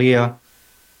before, Aliyah,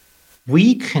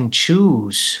 we can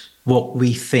choose what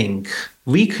we think.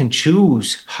 We can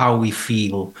choose how we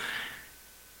feel.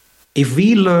 If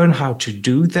we learn how to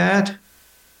do that,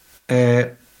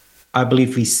 I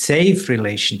believe we save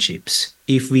relationships.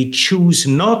 If we choose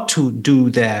not to do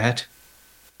that,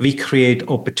 we create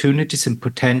opportunities and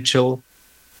potential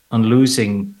on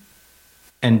losing.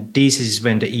 And this is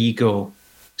when the ego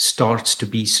starts to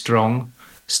be strong,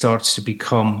 starts to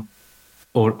become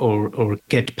or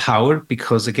get power,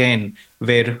 because again,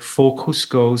 where focus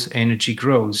goes, energy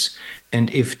grows.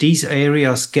 And if these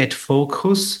areas get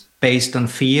focus based on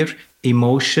fear,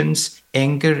 emotions,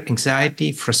 anger,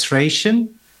 anxiety,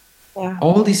 frustration,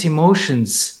 all these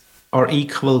emotions are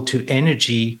equal to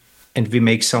energy, and we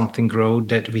make something grow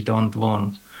that we don't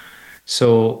want.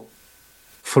 So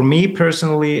for me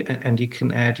personally, and you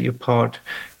can add your part,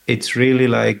 it's really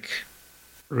like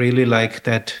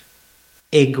that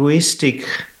egoistic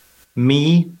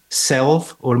me,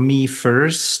 self, or me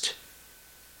first,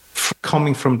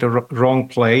 coming from the wrong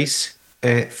place,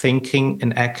 thinking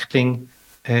and acting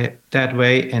that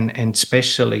way, and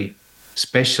especially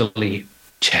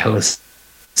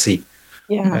jealousy.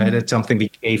 Yeah, that's something we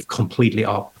gave completely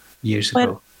up years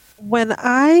ago. When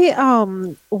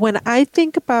I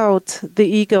think about the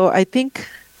ego, I think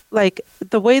like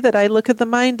the way that I look at the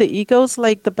mind, the ego's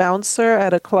like the bouncer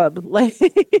at a club. Like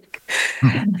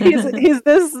he's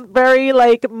this very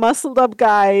like muscled up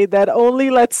guy that only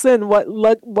lets in what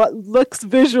looks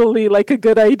visually like a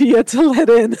good idea to let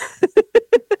in.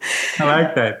 I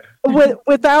like that.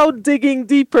 Without digging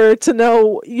deeper to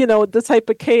know, the type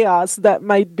of chaos that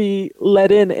might be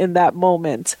let in that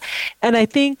moment. And I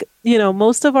think,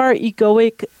 most of our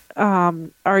egoic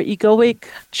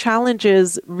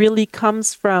challenges really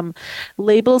comes from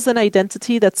labels and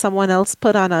identity that someone else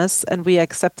put on us, and we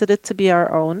accepted it to be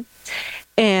our own.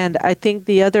 And I think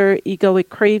the other egoic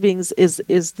cravings is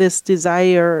this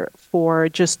desire for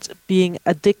just being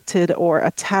addicted or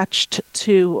attached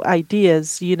to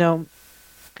ideas,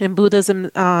 In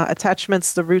Buddhism,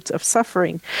 attachment's the root of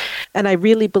suffering. And I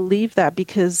really believe that,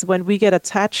 because when we get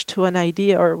attached to an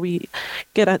idea, or we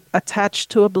get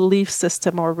attached to a belief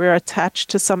system, or we're attached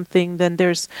to something, then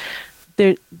there's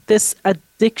this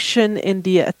addiction in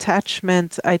the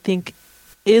attachment, I think,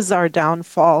 is our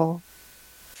downfall,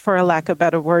 for a lack of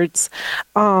better words,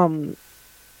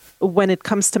 when it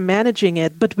comes to managing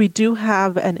it. But we do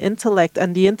have an intellect,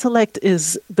 and the intellect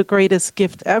is the greatest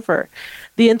gift ever.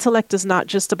 The intellect is not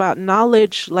just about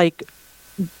knowledge, like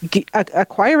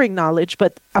acquiring knowledge,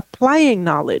 but applying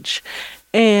knowledge.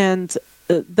 And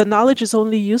the knowledge is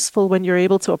only useful when you're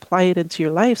able to apply it into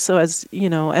your life. So as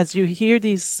you hear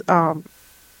these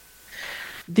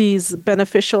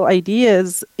beneficial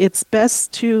ideas, it's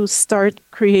best to start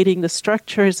creating the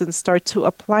structures and start to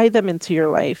apply them into your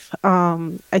life.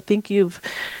 I think you've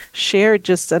shared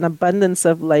just an abundance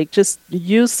of just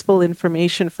useful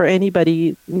information for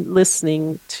anybody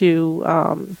listening to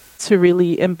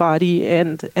really embody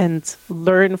and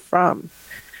learn from.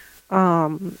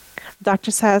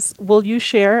 Dr. Sass, will you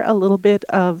share a little bit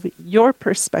of your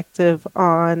perspective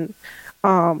on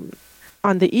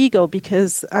the ego?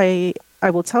 Because I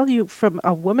will tell you, from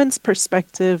a woman's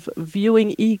perspective,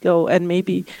 viewing ego and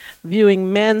maybe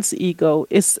viewing man's ego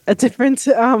is a different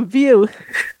view.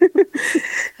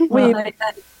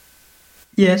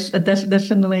 Yes, that's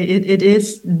definitely. It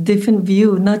is different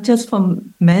view, not just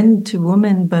from men to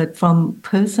women, but from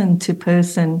person to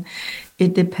person.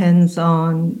 It depends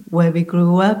on where we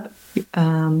grew up,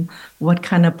 what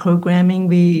kind of programming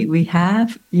we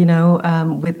have,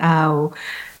 with our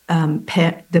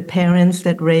the parents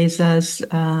that raise us,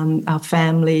 our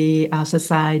family, our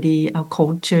society, our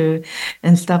culture,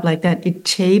 and stuff like that. It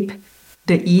shapes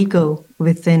the ego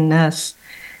within us,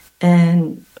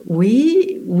 and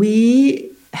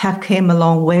we have came a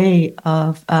long way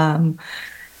of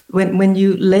when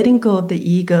you letting go of the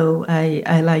ego.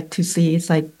 I like to see it's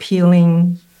like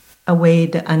peeling away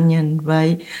the onion,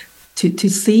 right? To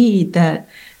see that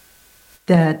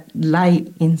light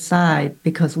inside,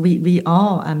 because we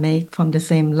all are made from the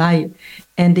same light,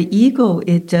 and the ego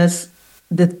is just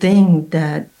the thing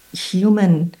that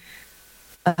human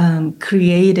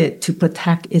created to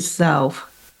protect itself.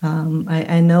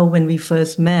 I know when we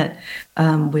first met,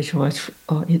 which was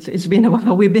it's been a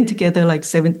while. We've been together like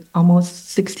almost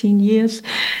 16 years,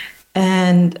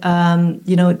 and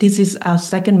this is our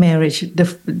second marriage.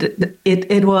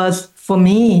 It was for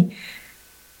me.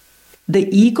 The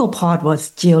ego part was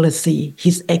jealousy.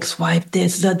 His ex-wife,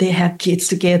 they have kids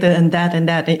together, and that.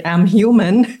 I'm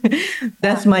human.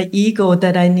 That's my ego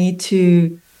that I need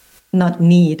to, not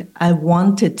need, I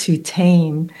wanted to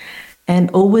tame. And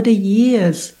over the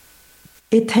years,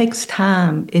 it takes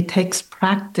time, it takes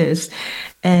practice,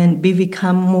 and we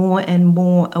become more and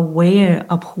more aware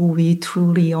of who we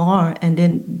truly are. And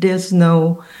then there's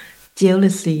no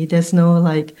jealousy. There's no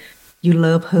you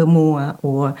love her more,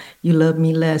 or you love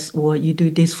me less, or you do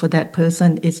this for that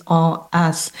person. It's all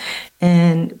us.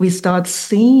 And we start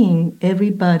seeing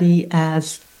everybody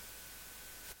as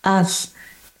us,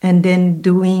 and then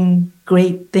doing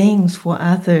great things for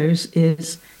others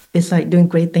is like doing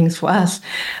great things for us.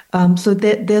 So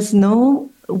there's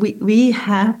we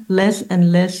have less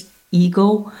and less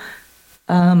ego.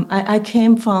 I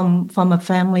came from a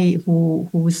family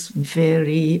who's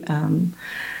very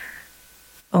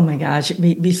oh my gosh,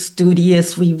 we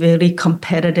studious, we very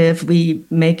competitive, we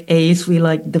make A's, we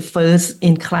like the first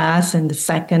in class and the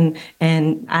second,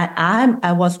 and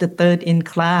I was the third in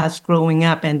class growing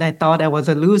up, and I thought I was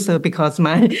a loser because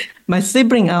my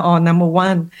sibling are all number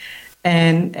one.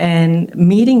 And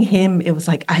meeting him, it was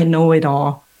like I know it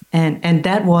all. And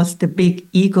that was the big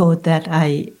ego that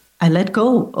I let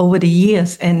go over the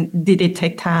years. And did it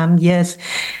take time? Yes,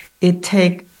 it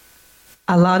take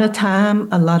a lot of time,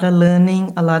 a lot of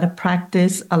learning, a lot of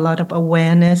practice, a lot of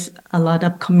awareness, a lot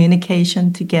of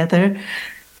communication together.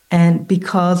 And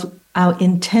because our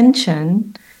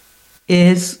intention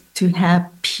is to have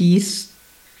peace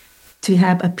to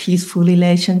have a peaceful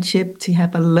relationship, to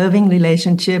have a loving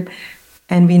relationship.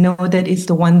 And we know that it's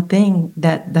the one thing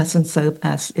that doesn't serve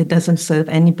us. It doesn't serve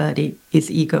anybody, is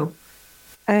ego.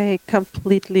 I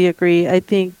completely agree. I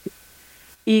think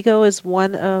ego is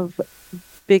one of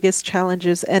biggest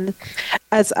challenges. And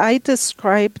as I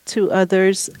describe to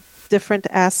others different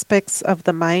aspects of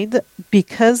the mind,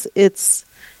 because it's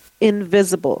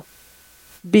invisible,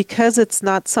 because it's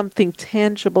not something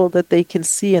tangible that they can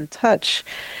see and touch,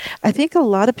 I think a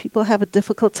lot of people have a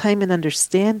difficult time in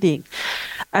understanding,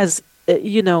 as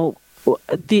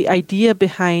the idea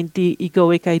behind the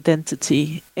egoic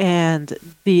identity and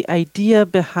the idea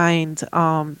behind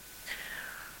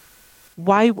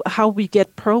how we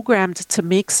get programmed to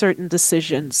make certain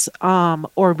decisions,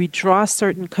 or we draw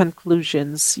certain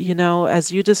conclusions.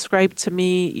 As you described to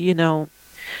me,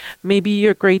 maybe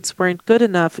your grades weren't good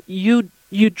enough. You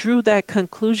drew that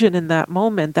conclusion in that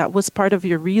moment. That was part of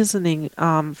your reasoning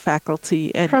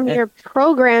faculty, and from your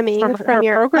programming, from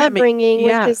your programming, upbringing,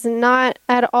 yeah. which is not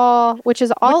at all, which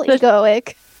is all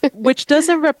egoic. Which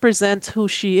doesn't represent who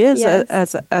she is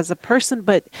Yes. as a person,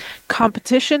 but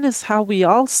competition is how we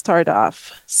all start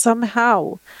off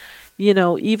somehow.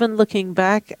 Even looking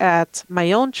back at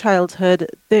my own childhood,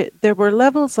 there were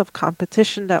levels of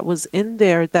competition that was in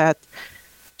there that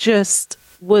just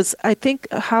was, I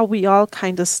think, how we all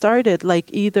kind of started.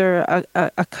 Like either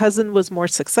a cousin was more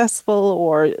successful,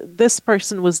 or this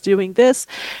person was doing this.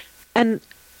 And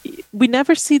we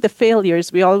never see the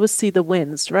failures. We always see the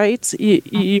wins, right?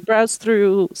 You browse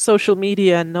through social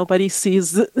media and nobody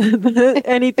sees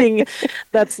anything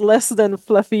that's less than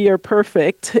fluffy or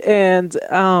perfect. And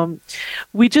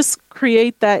we just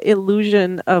create that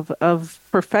illusion of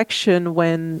perfection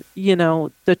when,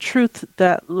 the truth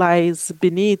that lies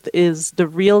beneath is the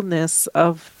realness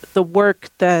of the work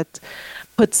that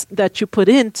you put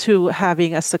into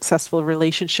having a successful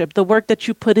relationship, the work that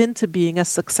you put into being a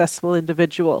successful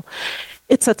individual.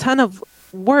 It's a ton of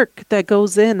work that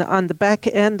goes in on the back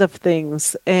end of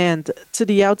things. And to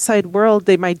the outside world,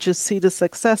 they might just see the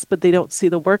success, but they don't see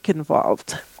the work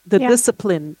involved, the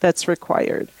discipline that's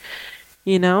required.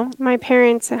 My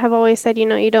parents have always said, you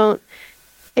make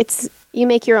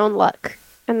your own luck.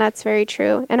 And that's very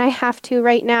true. And I have to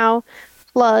right now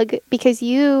plug, because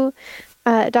you,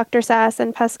 Dr. Sass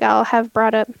and Pascal have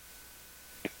brought up.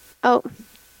 Oh,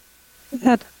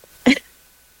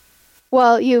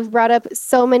 well, you've brought up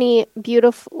so many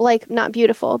beautiful, not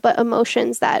beautiful, but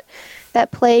emotions that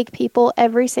plague people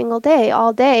every single day,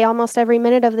 all day, almost every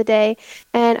minute of the day.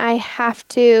 And I have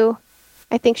to.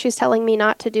 I think she's telling me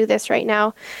not to do this right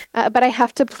now, but I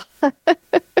have to. I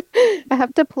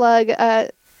have to plug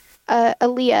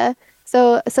Aaliyah.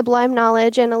 So Sublime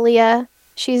Knowledge and Aaliyah.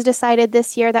 She's decided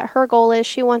this year that her goal is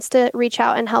she wants to reach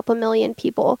out and help 1 million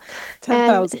people.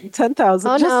 10,000.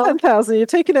 10,000. Oh, Just no. 10,000. You're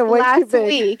taking it way too Last big.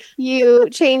 week, you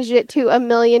changed it to 1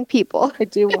 million people. I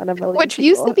do want 1 million Which people.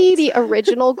 used to be the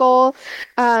original goal.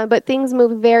 But things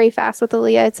move very fast with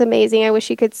Aaliyah. It's amazing. I wish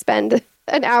you could spend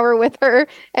an hour with her.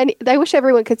 And I wish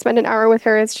everyone could spend an hour with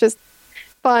her. It's just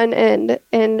fun and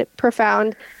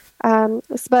profound.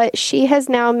 But she has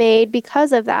now made,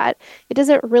 because of that, it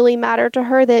doesn't really matter to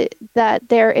her that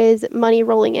there is money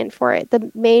rolling in for it.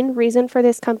 The main reason for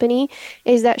this company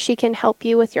is that she can help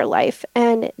you with your life,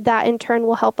 and that in turn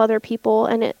will help other people,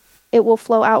 and it will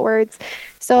flow outwards.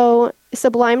 So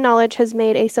Sublime Knowledge has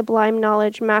made a Sublime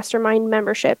Knowledge Mastermind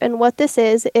membership. And what this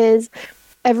is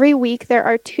every week there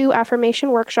are 2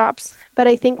 affirmation workshops, but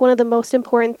I think one of the most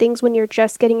important things when you're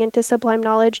just getting into Sublime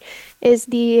Knowledge is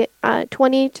the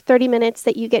 20 to 30 minutes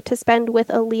that you get to spend with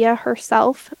Aaliyah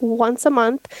herself once a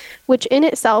month, which in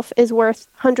itself is worth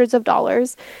hundreds of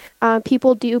dollars.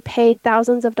 People do pay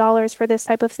thousands of dollars for this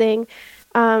type of thing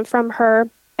from her.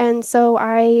 And so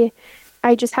I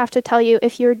just have to tell you,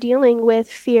 if you're dealing with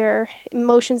fear,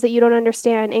 emotions that you don't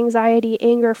understand, anxiety,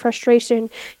 anger, frustration,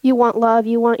 you want love,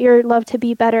 you want your love to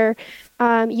be better,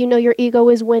 your ego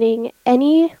is winning,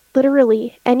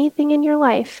 literally anything in your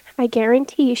life, I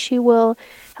guarantee she will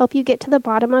help you get to the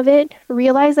bottom of it,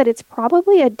 realize that it's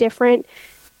probably a different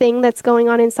thing that's going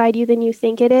on inside you than you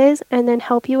think it is, and then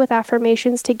help you with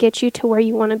affirmations to get you to where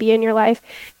you want to be in your life.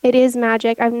 It is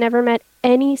magic. I've never met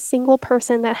any single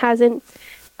person that hasn't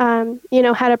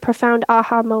had a profound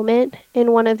aha moment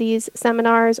in one of these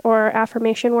seminars or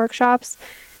affirmation workshops.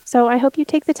 So I hope you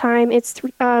take the time. It's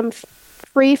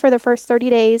free for the first 30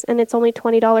 days, and it's only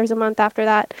 $20 a month after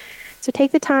that. So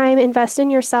take the time, invest in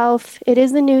yourself. It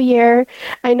is the new year.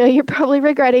 I know you're probably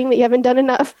regretting that you haven't done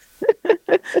enough.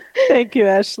 Thank you,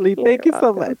 Ashley. Thank you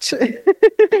so much.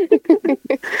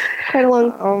 Quite a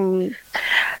long.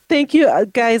 Thank you,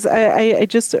 guys.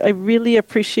 I really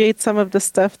appreciate some of the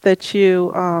stuff that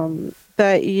you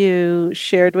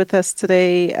shared with us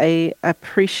today. I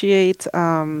appreciate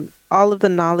all of the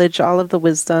knowledge, all of the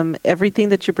wisdom, everything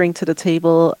that you bring to the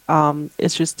table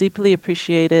is just deeply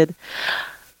appreciated.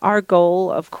 Our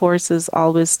goal, of course, is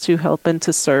always to help and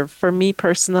to serve. For me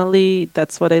personally,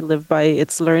 that's what I live by.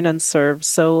 It's learn and serve.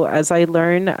 So as I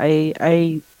learn,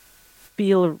 I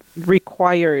feel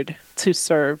required to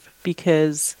serve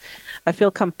because I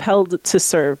feel compelled to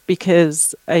serve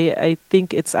because I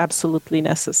think it's absolutely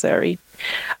necessary.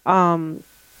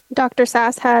 Dr.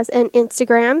 Sass has an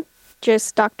Instagram,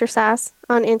 just Dr. Sass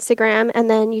on Instagram, and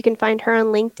then you can find her on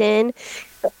LinkedIn.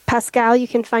 Pascal, you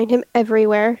can find him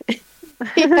everywhere.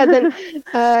 He has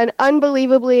an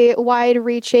unbelievably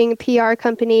wide-reaching PR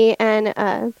company and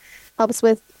helps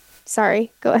with.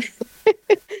 Sorry, go ahead.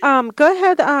 Go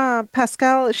ahead,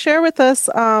 Pascal. Share with us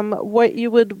what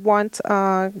you would want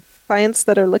clients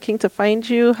that are looking to find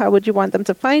you. How would you want them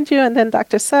to find you? And then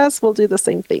Dr. Sass will do the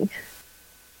same thing.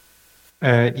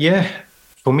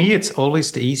 For me, it's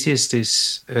always the easiest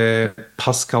is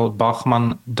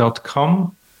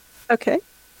pascalbachmann.com. Okay.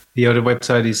 The other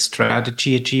website is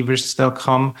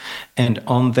strategyachievers.com. And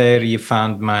on there, you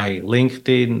found my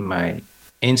LinkedIn, my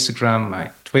Instagram,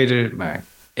 my Twitter, my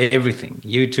everything,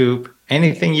 YouTube,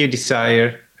 anything you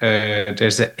desire.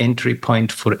 There's an entry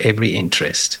point for every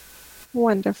interest.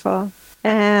 Wonderful.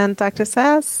 And Dr.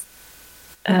 Sass?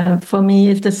 For me,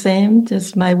 it's the same.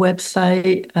 Just my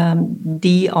website,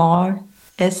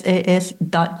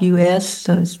 drsas.us.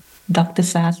 So it's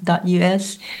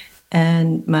drsass.us.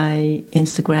 And my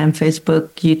Instagram, Facebook,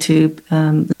 YouTube,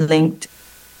 linked.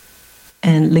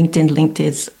 And LinkedIn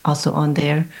is also on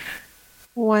there.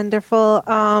 Wonderful.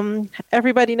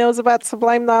 Everybody knows about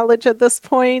Sublime Knowledge at this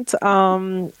point.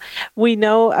 We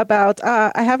know about,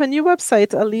 I have a new website,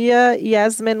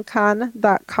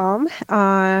 aliyayasminkhan.com.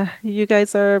 You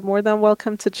guys are more than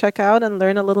welcome to check out and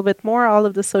learn a little bit more. All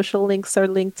of the social links are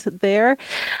linked there.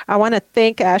 I want to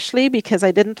thank Ashley because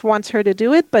I didn't want her to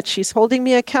do it, but she's holding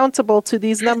me accountable to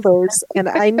these numbers and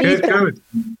I need Good,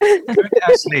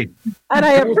 Ashley. And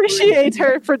I appreciate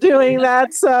her for doing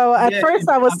that. So at first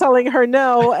I was telling her no,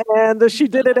 and she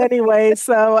did it anyway.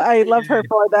 So I love her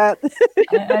for that.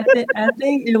 I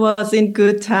think it was in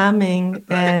good timing.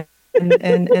 And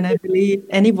I believe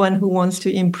anyone who wants to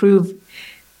improve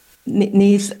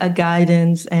needs a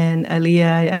guidance. And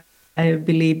Aliyah, I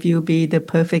believe you'll be the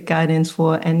perfect guidance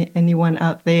for anyone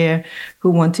out there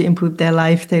who want to improve their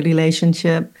life, their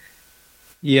relationship.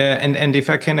 Yeah, and if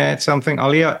I can add something,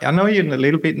 Aliyah, I know you in a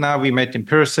little bit now. We met in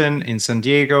person in San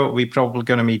Diego. We're probably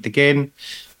going to meet again,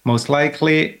 most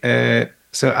likely.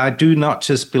 So I do not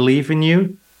just believe in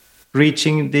you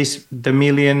reaching the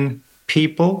million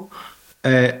people.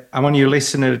 I want your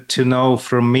listener to know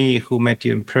from me who met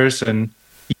you in person,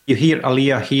 you hear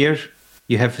Aliyah here,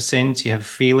 you have a sense, you have a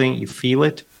feeling, you feel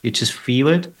it, you just feel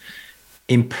it.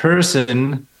 In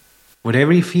person,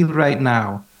 whatever you feel right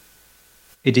now,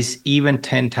 it is even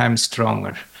 10 times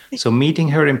stronger. So meeting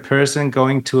her in person,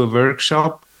 going to a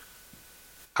workshop,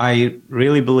 I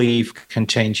really believe can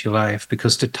change your life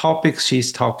because the topics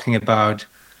she's talking about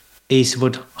is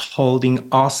what holding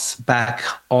us back,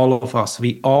 all of us.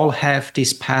 We all have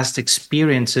these past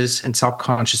experiences and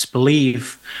subconscious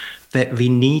belief that we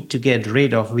need to get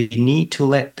rid of. We need to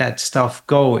let that stuff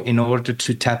go in order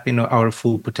to tap into our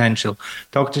full potential.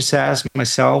 Dr. Sass,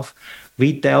 myself,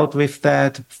 we dealt with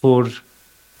that for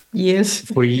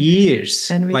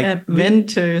years. And we have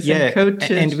mentors and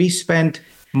coaches. And we spent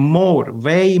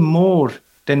way more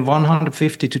than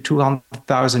 $150,000 to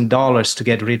 $200,000 to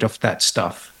get rid of that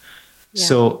stuff. Yeah,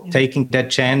 so taking that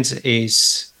chance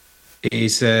is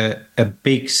a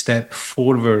big step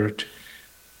forward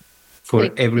for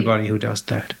everybody who does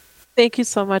that. Thank you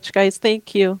so much, guys.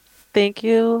 Thank you.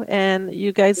 And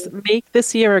you guys make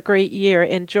this year a great year.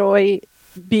 Enjoy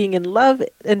being in love,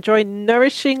 enjoy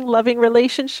nourishing, loving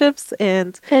relationships,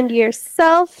 and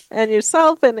yourself and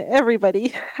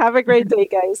everybody. Have a great day,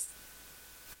 guys.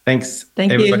 Thanks.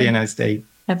 Thank everybody. You. A nice day.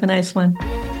 Have a nice one.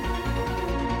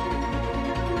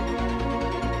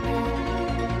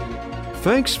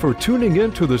 Thanks for tuning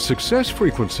in to the Success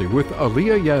Frequency with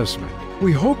Aliyah Yasmin.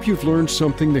 We hope you've learned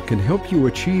something that can help you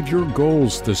achieve your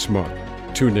goals this month.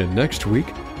 Tune in next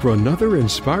week for another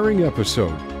inspiring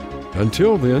episode.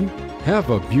 Until then,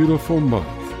 have a beautiful month.